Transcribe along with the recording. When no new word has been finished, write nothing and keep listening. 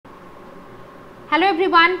Hello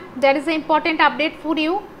everyone, there is an important update for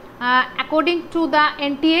you. According to the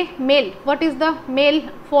NTA mail, what is the mail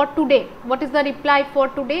for today? What is the reply for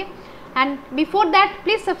today? And before that,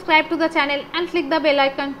 please subscribe to the channel and click the bell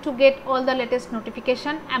icon to get all the latest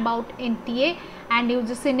notification about NTA and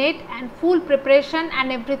UGC NET and full preparation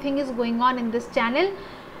and everything is going on in this channel.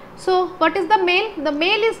 So what is the mail? The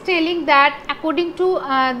mail is telling that according to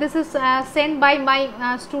this is sent by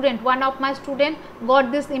my student, one of my student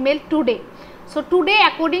got this email today. So today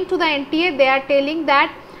according to the NTA they are telling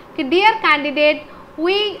that, dear candidate,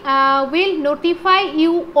 we will notify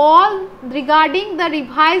you all regarding the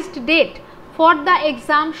revised date for the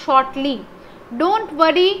exam shortly. Don't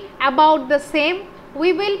worry about the same.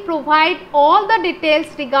 We will provide all the details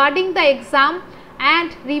regarding the exam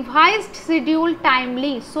and revised schedule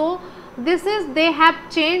timely. So this is, they have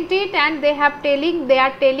changed it and they are telling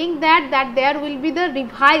that there will be the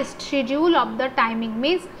revised schedule of the timing,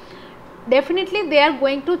 means definitely they are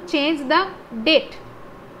going to change the date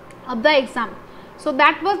of the exam. So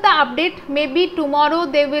that was the update. Maybe tomorrow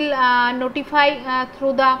they will notify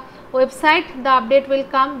through the website, the update will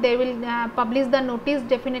come, they will publish the notice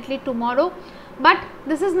definitely tomorrow. But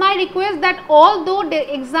this is my request that although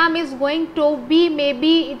the exam is going to be,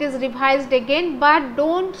 maybe it is revised again, but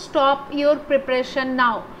don't stop your preparation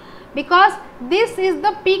now, because this is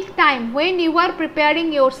the peak time when you are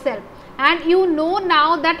preparing yourself, and you know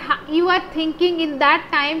now that you are thinking in that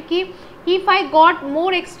time ki if I got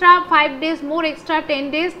more extra 5 days, more extra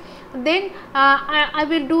 10 days, then I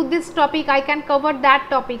will do this topic, I can cover that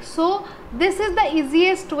topic. So this is the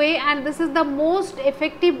easiest way and this is the most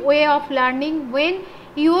effective way of learning when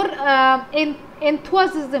your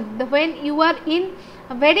enthusiasm, when you are in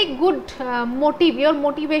a very good motive, your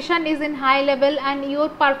motivation is in high level and your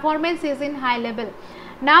performance is in high level.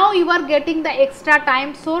 Now you are getting the extra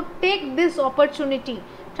time, so take this opportunity.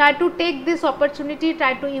 Try to take this opportunity,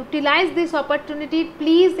 try to utilize this opportunity.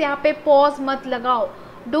 Please यहाँ पे pause मत लगाओ.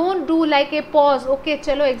 Don't do like a pause. Okay,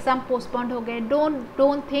 चलो exam postponed हो गए.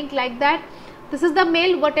 Don't think like that. This is the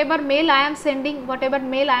mail, whatever mail I am sending, whatever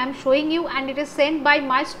mail I am showing you, and it is sent by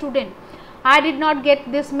my student. I did not get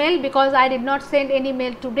this mail because I did not send any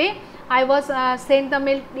mail today. I was sent the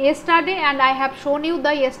mail yesterday and I have shown you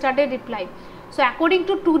the yesterday reply. So according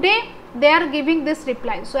to today, they are giving this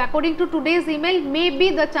reply. So according to today's email, maybe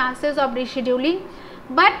the chances of rescheduling,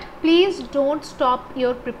 but please don't stop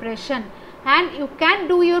your preparation, and you can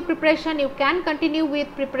do your preparation, you can continue with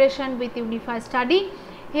preparation with Unified Study.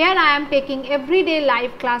 Here I am taking everyday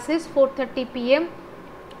live classes 4:30 p.m.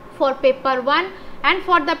 for paper 1 and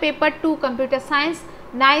for the paper 2 computer science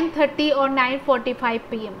 9:30 or 9:45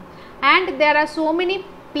 p.m. and there are so many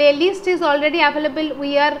playlist is already available.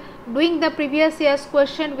 We are doing the previous year's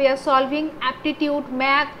question, we are solving aptitude,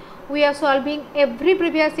 math, we are solving every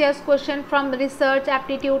previous year's question from research,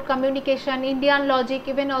 aptitude, communication, Indian logic.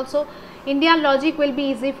 Even also Indian logic will be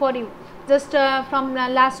easy for you. Just from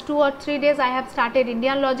last 2 or 3 days I have started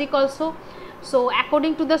Indian logic also. So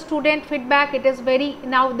according to the student feedback, it is very,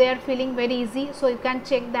 now they are feeling very easy, so you can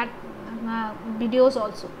check that videos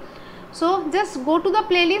also. So just go to the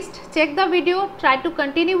playlist, check the video, try to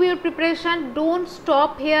continue your preparation. Don't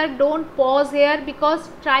stop here, don't pause here, because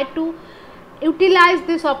try to utilize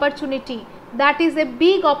this opportunity. That is a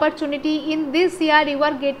big opportunity. In this year you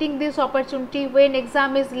are getting this opportunity when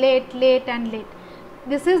exam is late.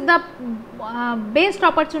 This is the best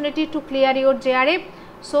opportunity to clear your JRF.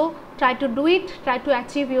 So try to do it, try to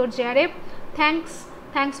achieve your JRF.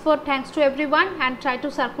 Thanks to everyone, and try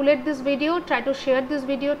to circulate this video, try to share this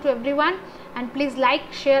video to everyone, and please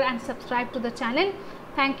like, share and subscribe to the channel.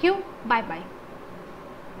 Thank you. Bye bye.